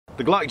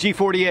the Glock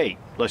G48.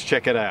 Let's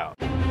check it out.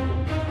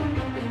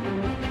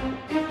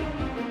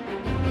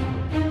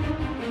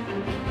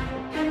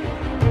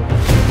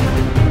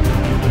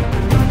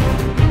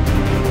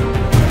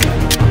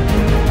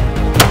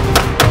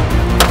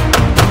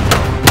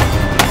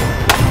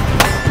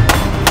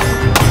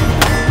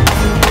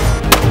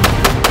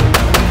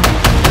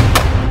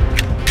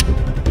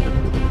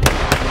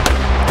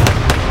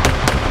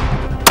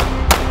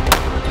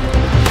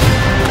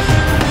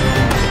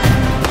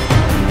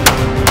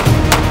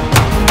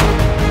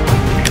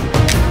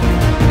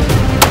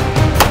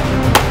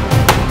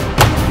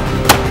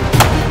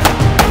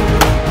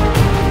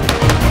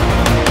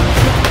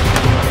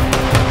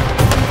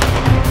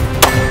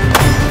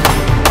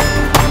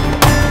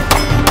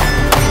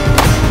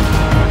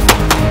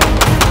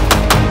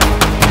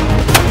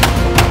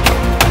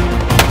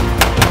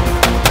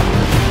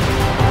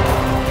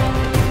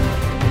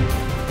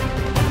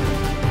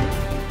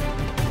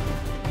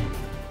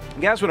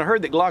 Guys, when I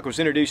heard that Glock was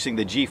introducing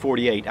the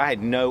G48, I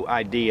had no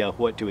idea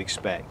what to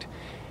expect.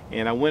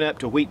 And I went up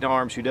to Wheaton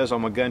Arms, who does all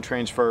my gun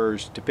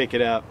transfers, to pick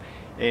it up.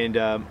 And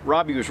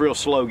Robbie was real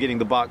slow getting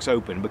the box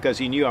open because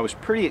he knew I was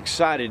pretty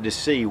excited to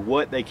see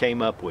what they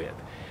came up with.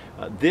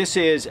 This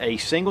is a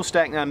single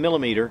stack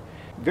 9mm,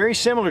 very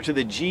similar to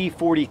the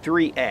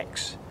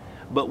G43X,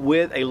 but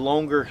with a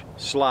longer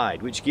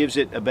slide, which gives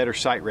it a better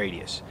sight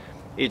radius.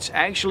 It's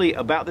actually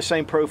about the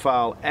same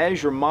profile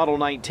as your Model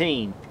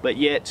 19, but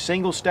yet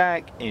single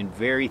stack and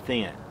very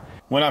thin.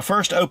 When I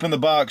first opened the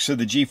box of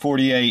the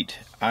G48,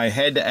 I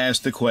had to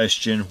ask the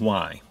question,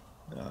 why?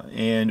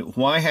 And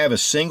why have a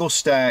single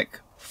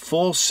stack,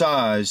 full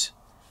size,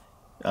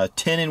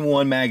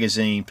 10-in-1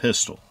 magazine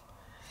pistol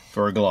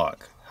for a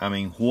Glock? I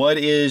mean, what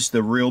is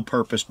the real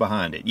purpose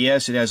behind it?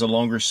 Yes, it has a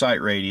longer sight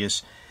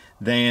radius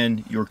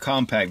than your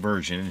compact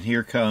version, and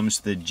here comes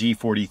the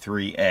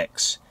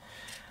G43X.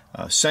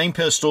 Same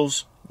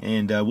pistols,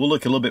 and we'll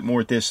look a little bit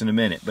more at this in a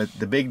minute, but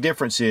the big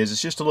difference is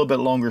it's just a little bit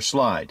longer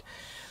slide.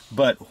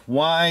 But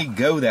why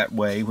go that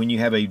way when you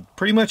have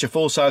pretty much a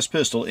full-size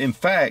pistol? In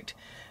fact,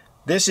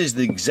 this is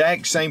the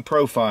exact same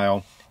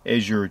profile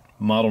as your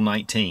Model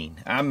 19.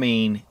 I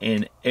mean,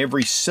 in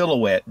every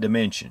silhouette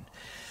dimension.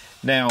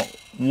 Now,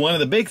 one of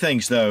the big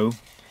things, though,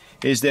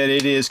 is that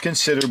it is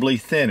considerably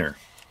thinner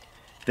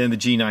than the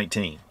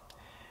G19.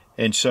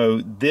 And so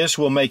this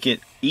will make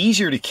it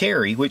easier to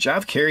carry, which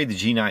I've carried the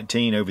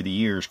G19 over the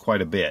years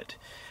quite a bit.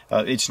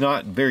 It's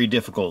not very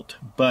difficult,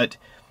 but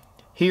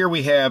here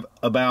we have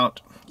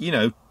about,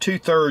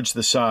 2/3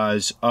 the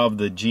size of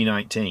the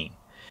G19.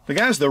 But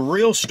guys, the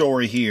real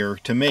story here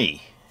to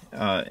me,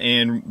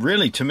 and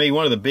really to me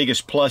one of the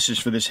biggest pluses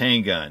for this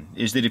handgun,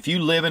 is that if you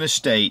live in a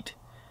state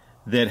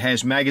that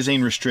has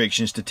magazine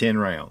restrictions to 10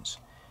 rounds,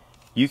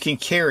 you can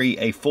carry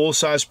a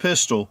full-size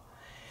pistol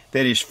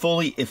that is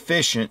fully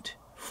efficient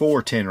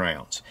for 10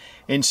 rounds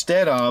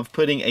instead of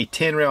putting a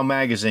 10-round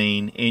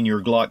magazine in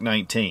your Glock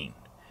 19.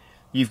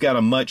 You've got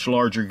a much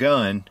larger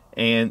gun,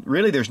 and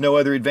really there's no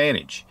other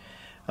advantage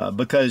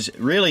because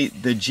really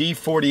the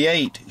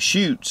G48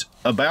 shoots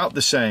about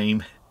the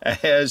same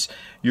as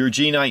your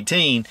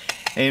G19,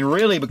 and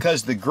really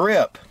because the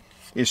grip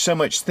is so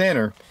much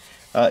thinner,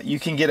 you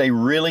can get a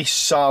really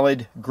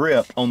solid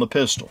grip on the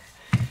pistol.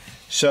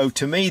 So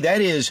to me,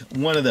 that is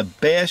one of the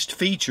best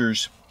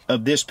features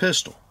of this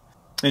pistol.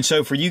 And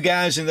so for you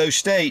guys in those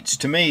states,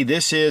 to me,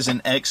 this is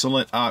an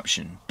excellent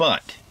option.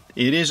 But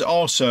it is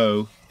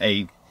also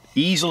a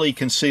easily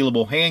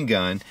concealable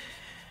handgun,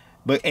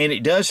 and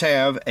it does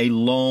have a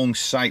long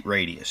sight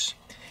radius.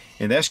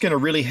 And that's going to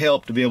really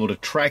help to be able to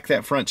track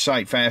that front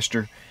sight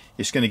faster.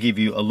 It's going to give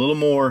you a little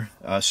more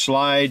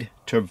slide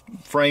to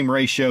frame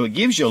ratio. It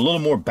gives you a little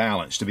more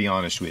balance, to be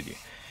honest with you,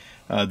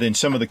 than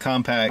some of the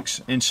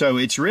compacts. And so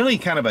it's really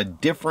kind of a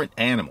different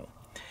animal.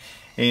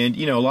 And,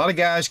 a lot of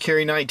guys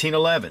carry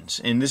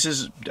 1911s, and this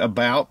is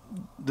about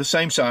the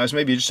same size,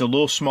 maybe just a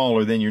little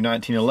smaller than your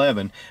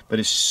 1911, but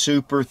it's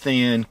super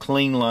thin,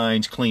 clean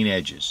lines, clean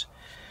edges.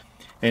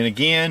 And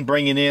again,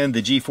 bringing in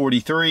the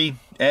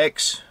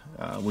G43X,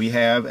 we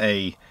have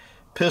a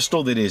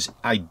pistol that is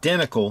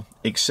identical,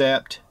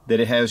 except that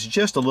it has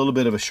just a little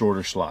bit of a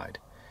shorter slide.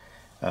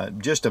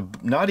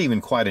 Not even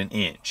quite an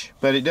inch,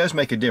 but it does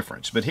make a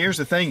difference. But here's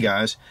the thing,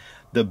 guys,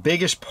 the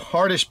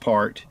hardest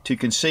part to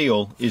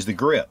conceal is the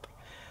grip.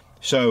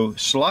 So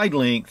slide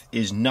length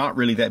is not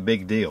really that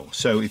big deal.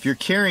 So if you're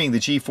carrying the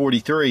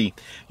G43,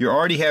 you're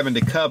already having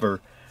to cover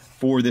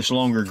for this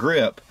longer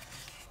grip.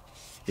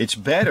 It's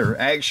better,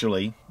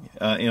 actually,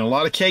 in a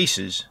lot of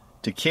cases,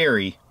 to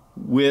carry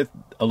with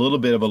a little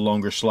bit of a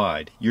longer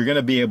slide. You're going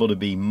to be able to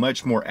be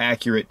much more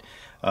accurate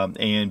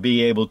and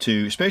be able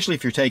to, especially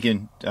if you're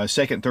taking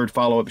second, third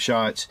follow-up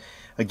shots,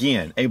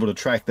 again, able to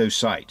track those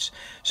sights.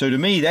 So to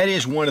me, that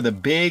is one of the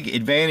big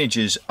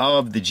advantages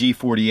of the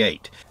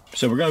G48.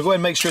 So we're going to go ahead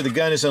and make sure the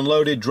gun is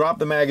unloaded, drop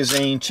the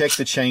magazine, check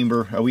the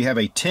chamber. We have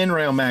a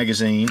 10-round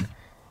magazine,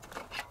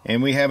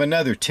 and we have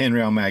another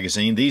 10-round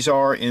magazine. These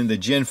are in the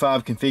Gen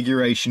 5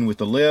 configuration with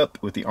the lip,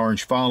 with the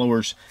orange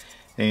followers,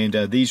 and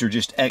these are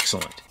just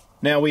excellent.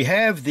 Now we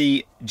have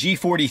the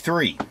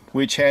G43,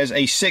 which has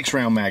a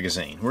 6-round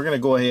magazine. We're going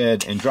to go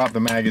ahead and drop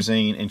the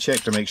magazine and check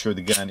to make sure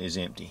the gun is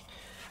empty.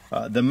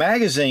 The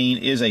magazine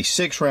is a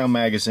 6-round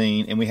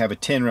magazine, and we have a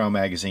 10-round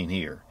magazine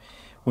here.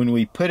 When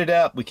we put it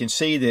up, we can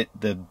see that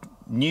the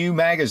new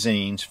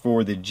magazines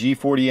for the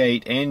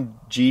G48 and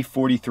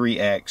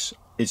G43X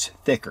is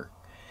thicker.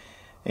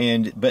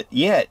 But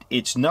yet,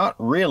 it's not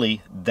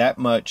really that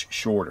much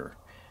shorter.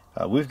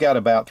 We've got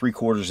about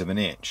 3/4 of an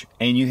inch,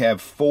 and you have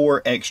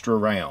 4 extra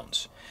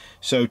rounds.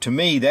 So to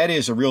me, that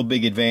is a real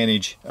big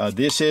advantage.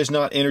 This is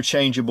not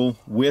interchangeable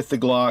with the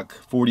Glock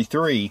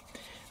 43,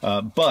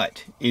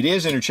 but it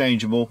is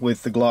interchangeable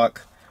with the Glock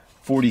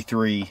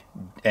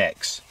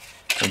 43X.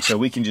 And so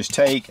we can just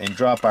take and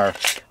drop our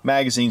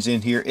magazines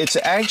in here. It's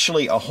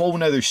actually a whole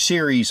nother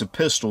series of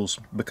pistols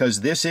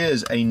because this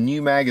is a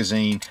new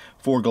magazine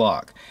for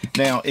Glock.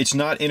 Now, it's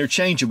not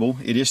interchangeable,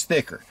 it is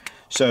thicker.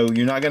 So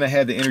you're not going to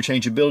have the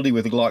interchangeability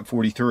with the Glock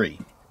 43.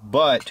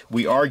 But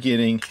we are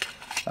getting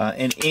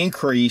an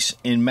increase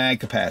in mag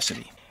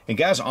capacity. And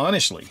guys,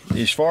 honestly,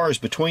 as far as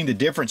between the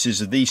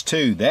differences of these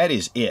two, that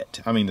is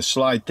it. I mean, the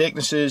slide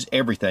thicknesses,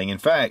 everything. In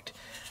fact,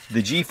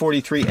 the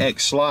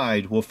G43X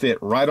slide will fit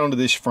right onto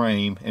this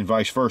frame and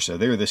vice versa.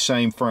 They're the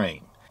same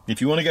frame.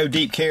 If you want to go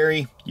deep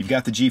carry, you've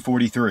got the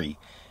G43.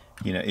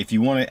 You know, if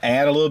you want to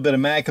add a little bit of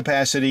mag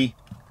capacity,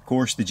 of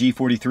course, the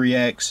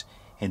G43X.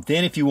 And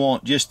then if you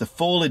want just the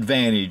full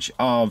advantage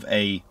of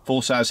a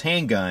full-size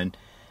handgun,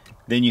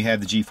 then you have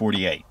the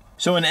G48.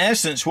 So in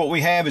essence, what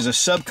we have is a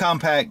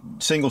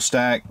subcompact single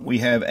stack, we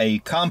have a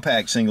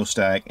compact single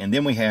stack, and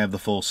then we have the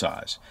full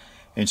size.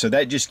 And so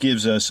that just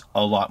gives us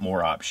a lot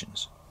more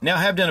options. Now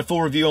I have done a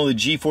full review on the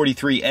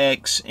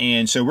G43X,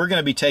 and so we're going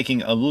to be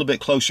taking a little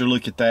bit closer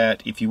look at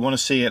that. If you want to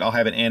see it, I'll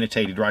have it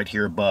annotated right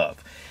here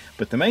above.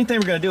 But the main thing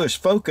we're going to do is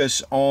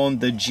focus on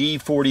the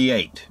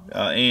G48.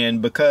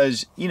 And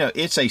because, you know,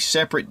 it's a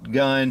separate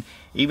gun,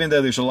 even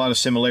though there's a lot of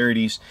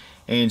similarities.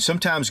 And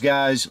sometimes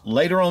guys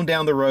later on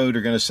down the road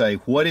are going to say,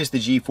 what is the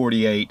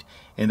G48?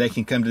 And they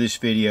can come to this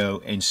video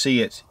and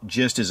see it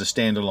just as a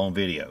standalone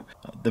video.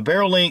 The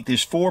barrel length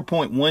is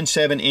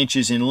 4.17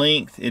 inches in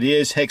length. It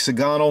is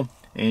hexagonal.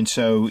 And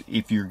so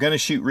if you're going to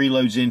shoot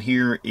reloads in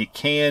here, it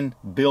can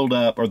build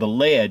up, or the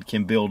lead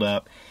can build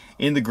up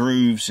in the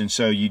grooves, and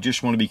so you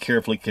just want to be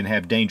careful. It can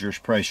have dangerous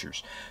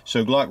pressures.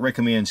 So Glock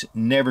recommends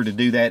never to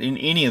do that in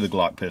any of the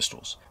Glock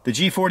pistols. The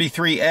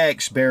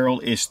G43X barrel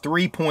is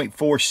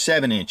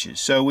 3.47 inches,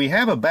 so we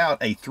have about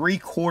a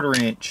 3/4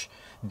 inch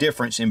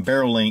difference in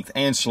barrel length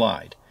and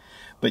slide.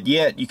 But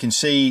yet you can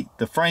see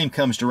the frame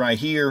comes to right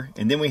here,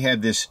 and then we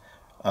have this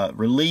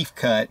relief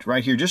cut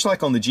right here, just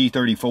like on the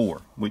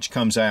G34, which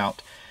comes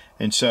out.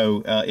 And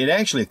so it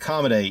actually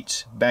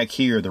accommodates back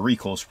here the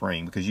recoil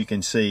spring, because you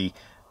can see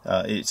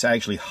it's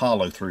actually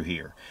hollow through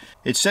here.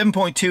 It's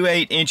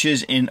 7.28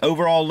 inches in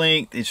overall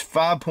length, it's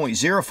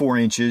 5.04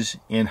 inches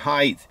in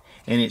height,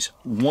 and it's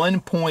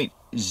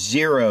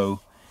 1.0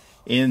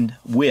 in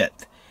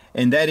width.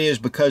 And that is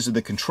because of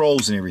the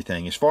controls and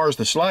everything. As far as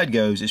the slide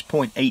goes, it's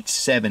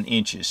 0.87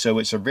 inches. So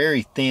it's a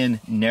very thin,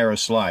 narrow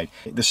slide.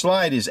 The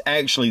slide is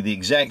actually the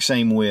exact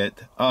same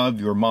width of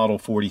your Model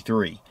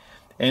 43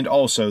 and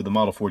also the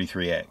Model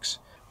 43X.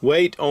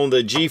 Weight on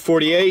the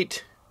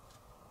G48,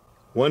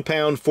 1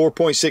 pound,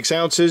 4.6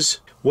 ounces.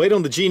 Weight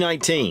on the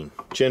G19,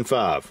 Gen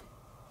 5,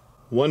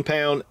 1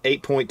 pound,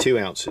 8.2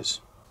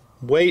 ounces.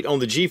 Weight on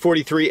the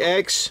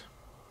G43X,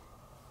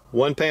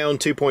 1 pound,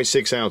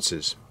 2.6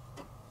 ounces.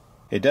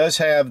 It does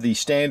have the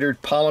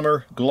standard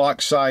polymer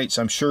Glock sights.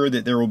 I'm sure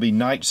that there will be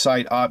night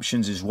sight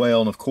options as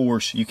well. And of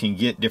course, you can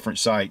get different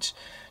sights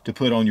to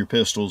put on your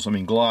pistols. I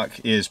mean, Glock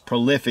is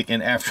prolific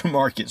in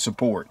aftermarket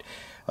support.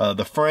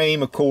 The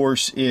frame, of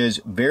course,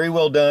 is very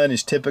well done,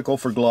 is typical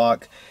for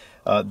Glock.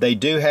 They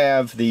do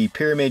have the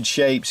pyramid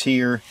shapes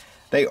here.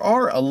 They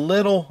are a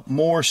little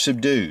more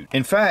subdued.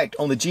 In fact,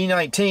 on the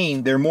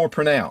G19, they're more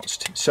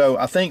pronounced. So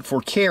I think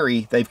for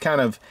carry, they've kind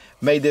of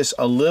made this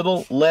a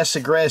little less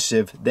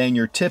aggressive than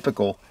your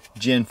typical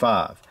Gen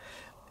 5.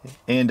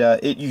 And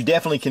you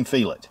definitely can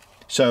feel it.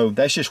 So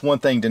that's just one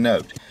thing to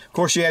note. Of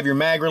course, you have your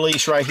mag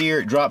release right here.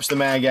 It drops the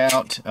mag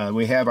out.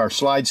 We have our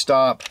slide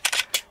stop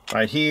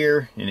right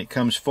here, and it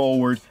comes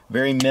forward.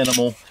 Very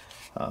minimal.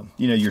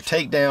 You know, your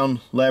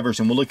takedown levers,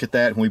 and we'll look at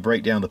that when we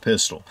break down the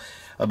pistol.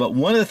 But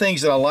one of the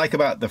things that I like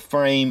about the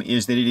frame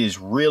is that it is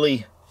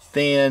really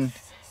thin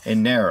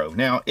and narrow.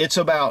 Now, it's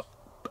about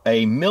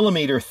a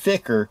millimeter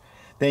thicker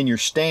than your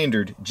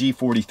standard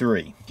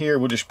G43. Here,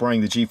 we'll just bring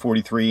the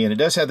G43 in. It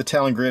does have the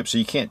Talon grip, so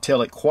you can't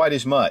tell it quite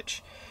as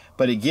much,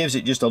 but it gives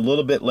it just a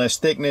little bit less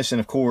thickness, and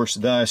of course,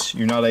 thus,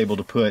 you're not able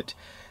to put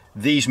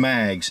these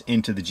mags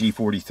into the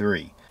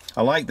G43.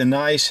 I like the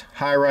nice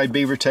high ride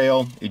beaver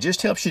tail. It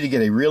just helps you to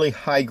get a really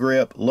high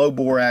grip, low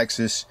bore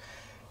axis.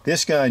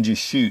 This gun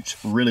just shoots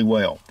really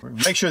well.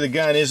 Make sure the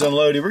gun is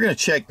unloaded. We're going to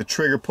check the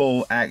trigger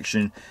pull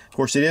action. Of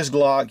course, it is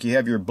Glock. You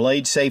have your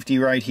blade safety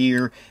right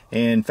here.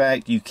 And in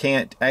fact, you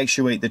can't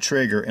actuate the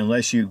trigger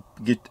unless you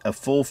get a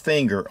full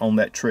finger on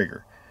that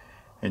trigger.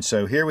 And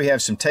so here we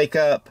have some take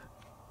up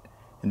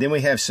And then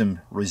we have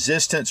some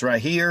resistance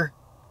right here,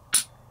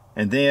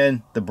 and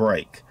then the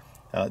break.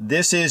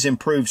 This is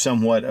improved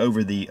somewhat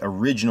over the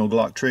original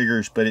Glock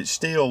triggers, but it's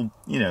still,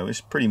 you know,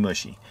 it's pretty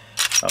mushy.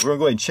 We're going to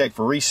go ahead and check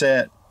for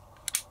reset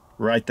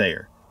right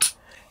there.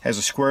 Has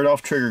a squared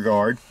off trigger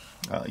guard.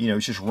 You know,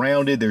 it's just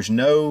rounded. There's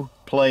no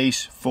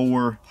place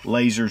for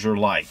lasers or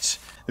lights.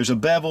 There's a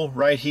bevel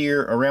right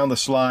here around the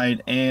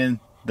slide, and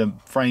the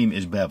frame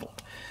is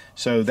beveled.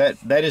 So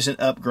that is an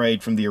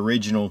upgrade from the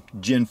original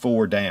Gen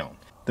 4 down.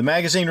 The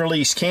magazine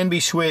release can be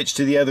switched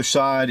to the other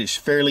side. It's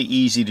fairly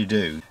easy to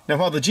do. Now,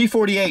 while the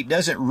G48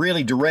 doesn't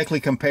really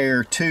directly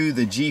compare to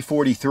the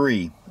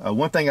G43,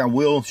 one thing I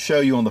will show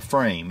you on the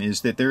frame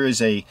is that there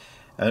is a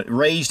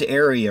raised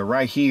area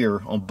right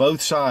here on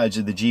both sides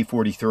of the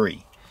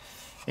G43.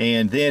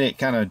 And then it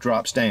kind of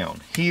drops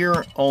down.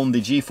 Here on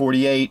the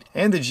G48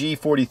 and the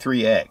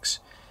G43X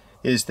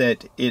is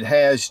that it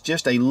has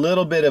just a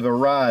little bit of a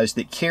rise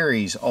that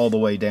carries all the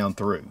way down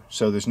through.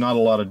 So there's not a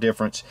lot of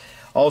difference.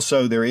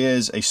 Also, there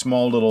is a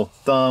small little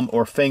thumb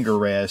or finger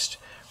rest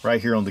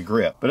right here on the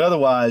grip. But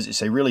otherwise,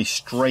 it's a really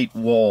straight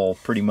wall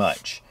pretty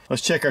much.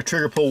 Let's check our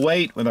trigger pull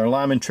weight with our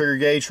Lyman trigger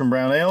gauge from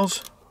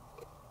Brownells.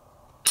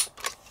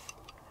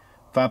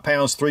 5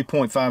 pounds,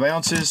 3.5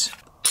 ounces.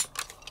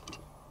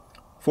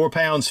 4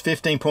 pounds,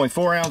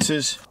 15.4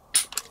 ounces.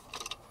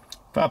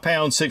 5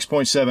 pounds,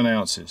 6.7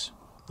 ounces.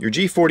 Your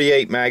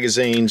G48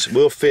 magazines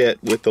will fit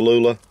with the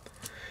Lula,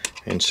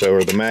 and so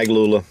are the Mag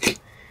Lula.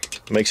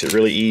 Makes it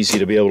really easy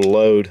to be able to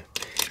load.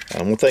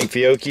 I want to thank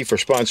Fiocchi for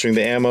sponsoring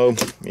the ammo,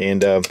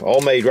 and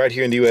all made right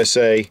here in the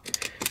USA.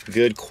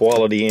 Good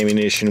quality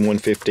ammunition,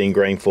 115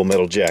 grain full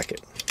metal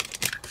jacket.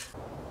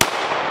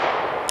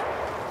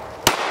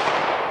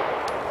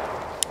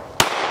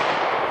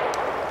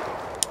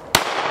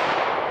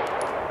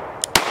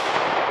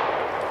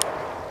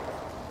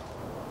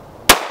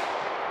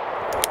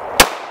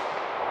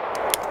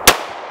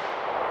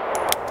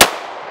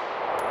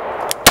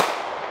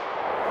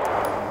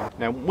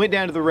 Now, went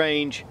down to the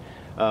range.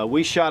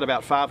 We shot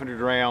about 500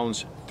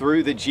 rounds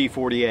through the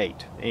G48,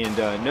 and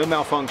no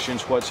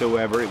malfunctions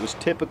whatsoever. It was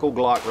typical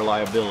Glock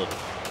reliability.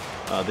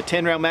 The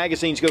 10-round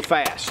magazines go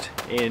fast,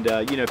 and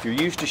you know, if you're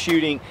used to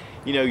shooting,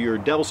 you know, your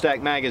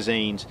double-stack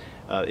magazines,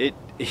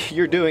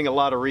 you're doing a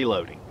lot of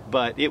reloading,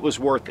 but it was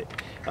worth it.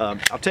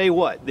 I'll tell you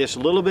what, this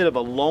little bit of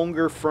a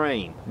longer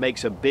frame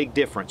makes a big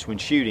difference when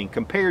shooting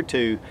compared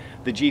to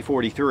the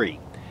G43,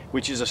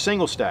 which is a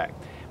single stack.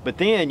 But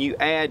then you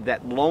add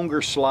that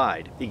longer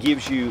slide. It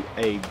gives you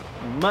a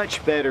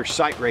much better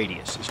sight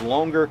radius. It's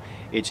longer,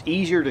 it's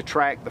easier to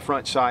track the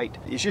front sight.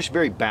 It's just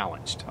very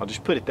balanced, I'll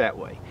just put it that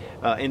way.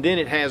 And then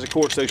it has, of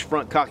course, those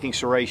front cocking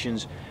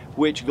serrations,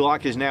 which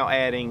Glock is now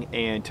adding,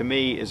 and to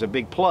me is a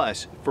big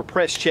plus for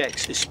press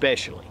checks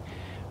especially.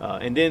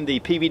 And then the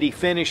PVD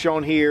finish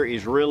on here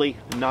is really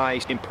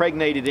nice,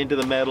 impregnated into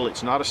the metal.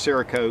 It's not a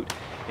Cerakote,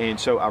 and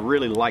so I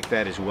really like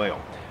that as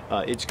well.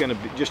 It's going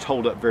to just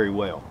hold up very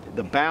well.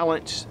 The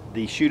balance,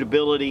 the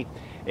shootability,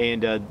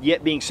 and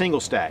yet being single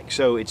stack.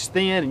 So it's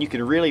thin and you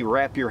can really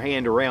wrap your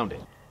hand around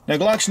it. Now,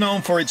 Glock's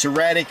known for its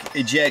erratic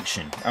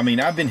ejection. I mean,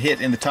 I've been hit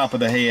in the top of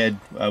the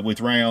head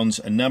with rounds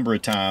a number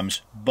of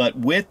times, but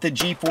with the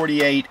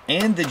G48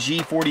 and the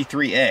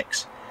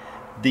G43X,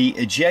 the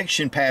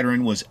ejection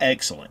pattern was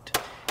excellent.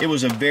 It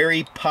was a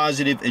very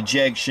positive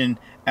ejection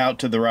out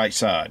to the right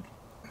side.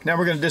 Now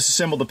we're going to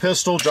disassemble the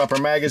pistol, drop our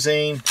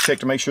magazine, check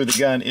to make sure the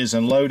gun is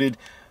unloaded,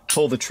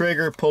 pull the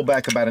trigger, pull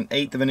back about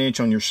 1/8 of an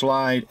inch on your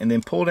slide, and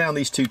then pull down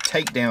these two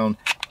takedown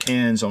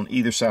pins on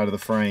either side of the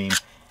frame,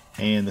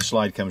 and the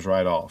slide comes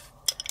right off.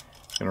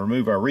 Going to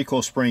remove our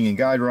recoil spring and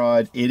guide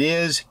rod. It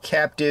is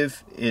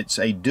captive. It's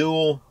a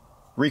dual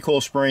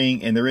recoil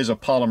spring, and there is a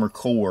polymer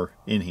core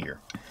in here.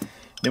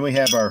 Then we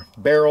have our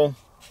barrel,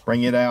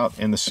 bring it out,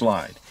 and the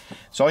slide.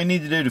 So all you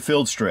need to do to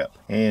field strip.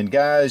 And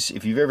guys,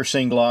 if you've ever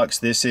seen Glocks,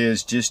 this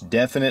is just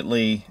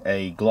definitely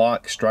a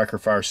Glock striker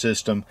fire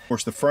system. Of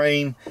course, the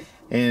frame,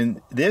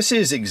 and this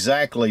is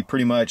exactly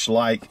pretty much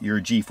like your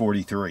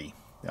G43.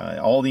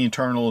 All the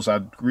internals,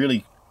 I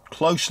really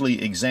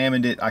closely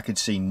examined it. I could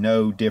see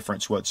no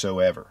difference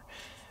whatsoever.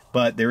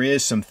 But there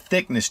is some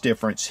thickness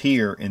difference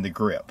here in the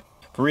grip.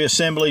 For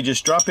reassembly,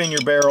 just drop in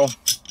your barrel,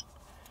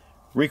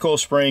 recoil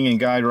spring and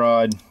guide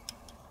rod.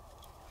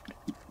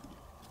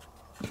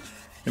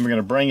 Then we're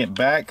going to bring it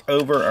back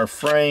over our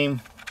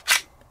frame.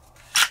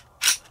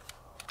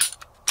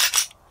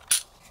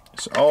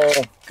 It's all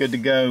good to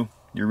go.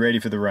 You're ready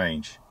for the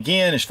range.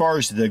 Again, as far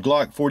as the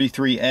Glock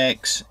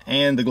 43X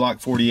and the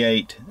Glock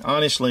 48,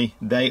 honestly,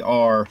 they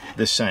are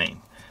the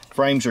same.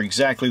 Frames are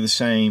exactly the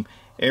same.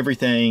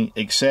 Everything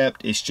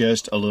except it's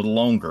just a little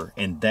longer,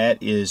 and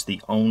that is the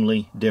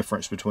only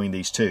difference between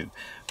these two.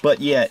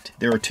 But yet,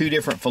 there are two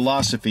different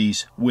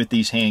philosophies with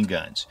these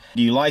handguns.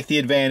 Do you like the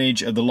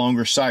advantage of the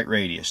longer sight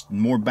radius,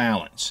 more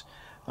balance,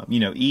 you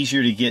know,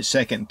 easier to get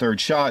second and third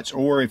shots,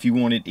 or if you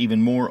want it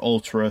even more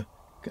ultra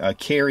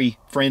carry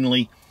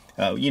friendly,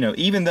 You know,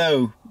 even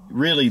though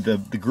really the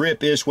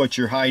grip is what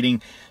you're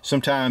hiding,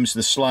 sometimes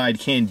the slide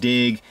can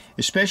dig,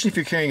 especially if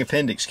you're carrying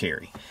appendix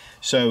carry.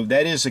 So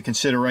that is a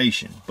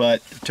consideration.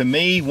 But to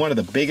me, one of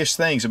the biggest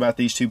things about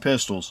these two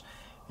pistols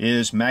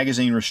is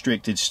magazine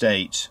restricted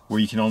states where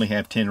you can only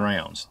have 10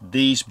 rounds.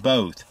 These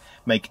both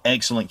make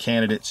excellent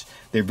candidates.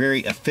 They're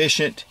very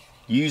efficient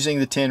using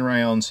the 10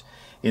 rounds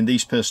in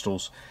these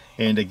pistols.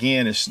 And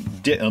again, it's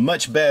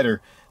much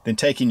better than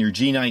taking your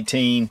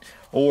G19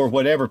 or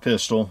whatever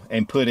pistol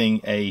and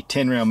putting a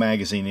 10 round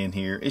magazine in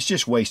here. It's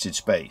just wasted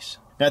space.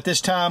 Now at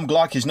this time,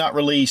 Glock has not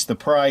released the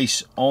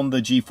price on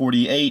the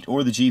G48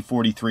 or the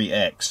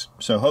G43X.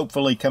 So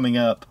hopefully coming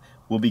up,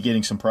 we'll be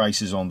getting some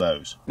prices on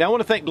those. Now I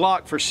want to thank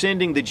Glock for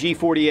sending the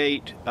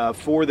G48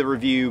 for the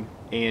review,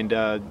 and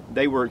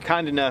they were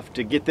kind enough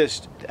to get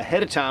this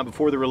ahead of time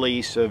before the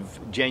release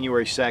of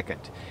January 2nd.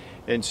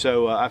 And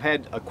so I've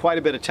had quite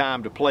a bit of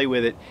time to play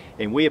with it,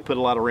 and we have put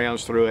a lot of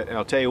rounds through it. And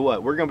I'll tell you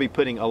what, we're going to be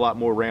putting a lot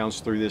more rounds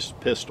through this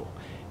pistol.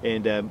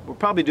 And we'll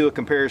probably do a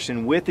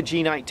comparison with the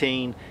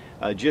G19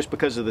 just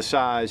because of the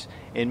size,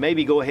 and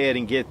maybe go ahead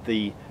and get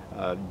the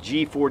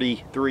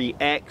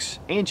G43X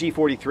and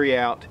G43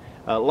 out.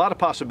 A lot of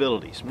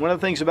possibilities. One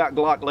of the things about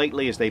Glock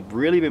lately is they've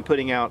really been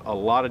putting out a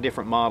lot of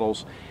different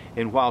models.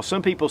 And while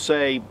some people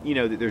say, you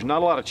know, that there's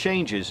not a lot of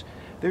changes,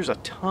 there's a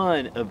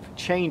ton of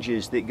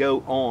changes that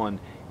go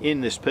on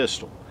in this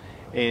pistol.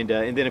 And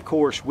then of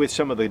course with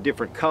some of the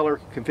different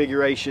color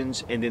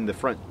configurations, and then the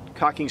front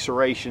cocking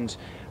serrations,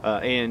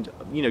 and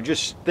you know,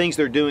 just things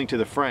they're doing to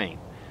the frame.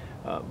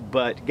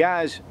 But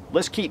guys,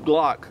 let's keep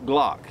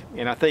Glock,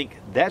 and I think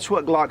that's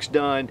what Glock's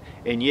done,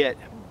 and yet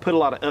put a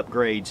lot of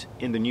upgrades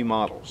in the new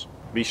models.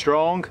 Be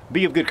strong,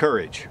 be of good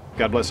courage.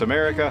 God bless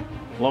America,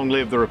 long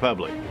live the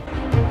Republic.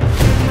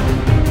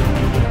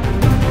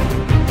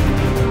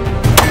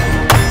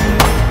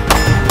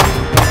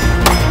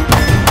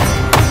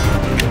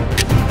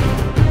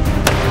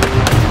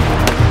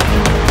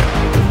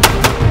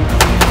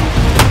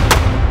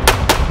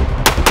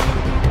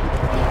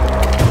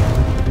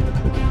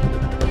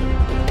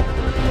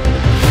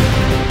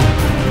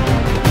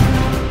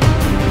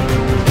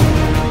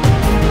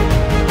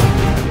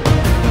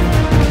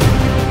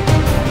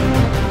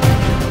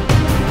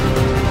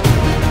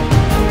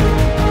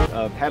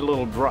 Had a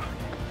little drop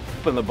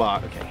in the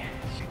box, okay,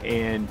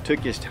 and took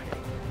his time,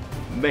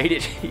 made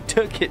it, he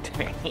took it,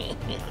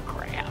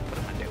 crap, what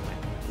am I doing?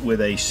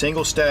 With a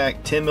single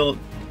stack 10 millimeter,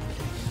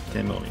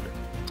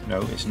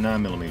 no, it's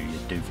 9 millimeter, you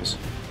doofus.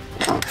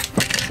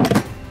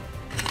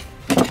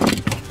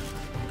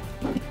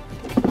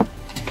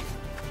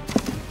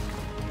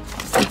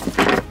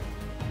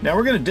 Now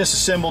we're going to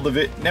disassemble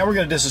the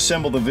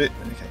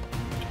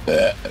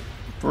okay.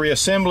 For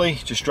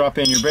reassembly, just drop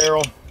in your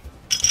barrel.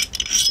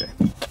 Okay.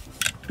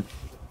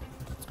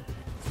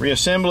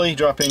 Reassembly,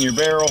 drop in your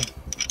barrel.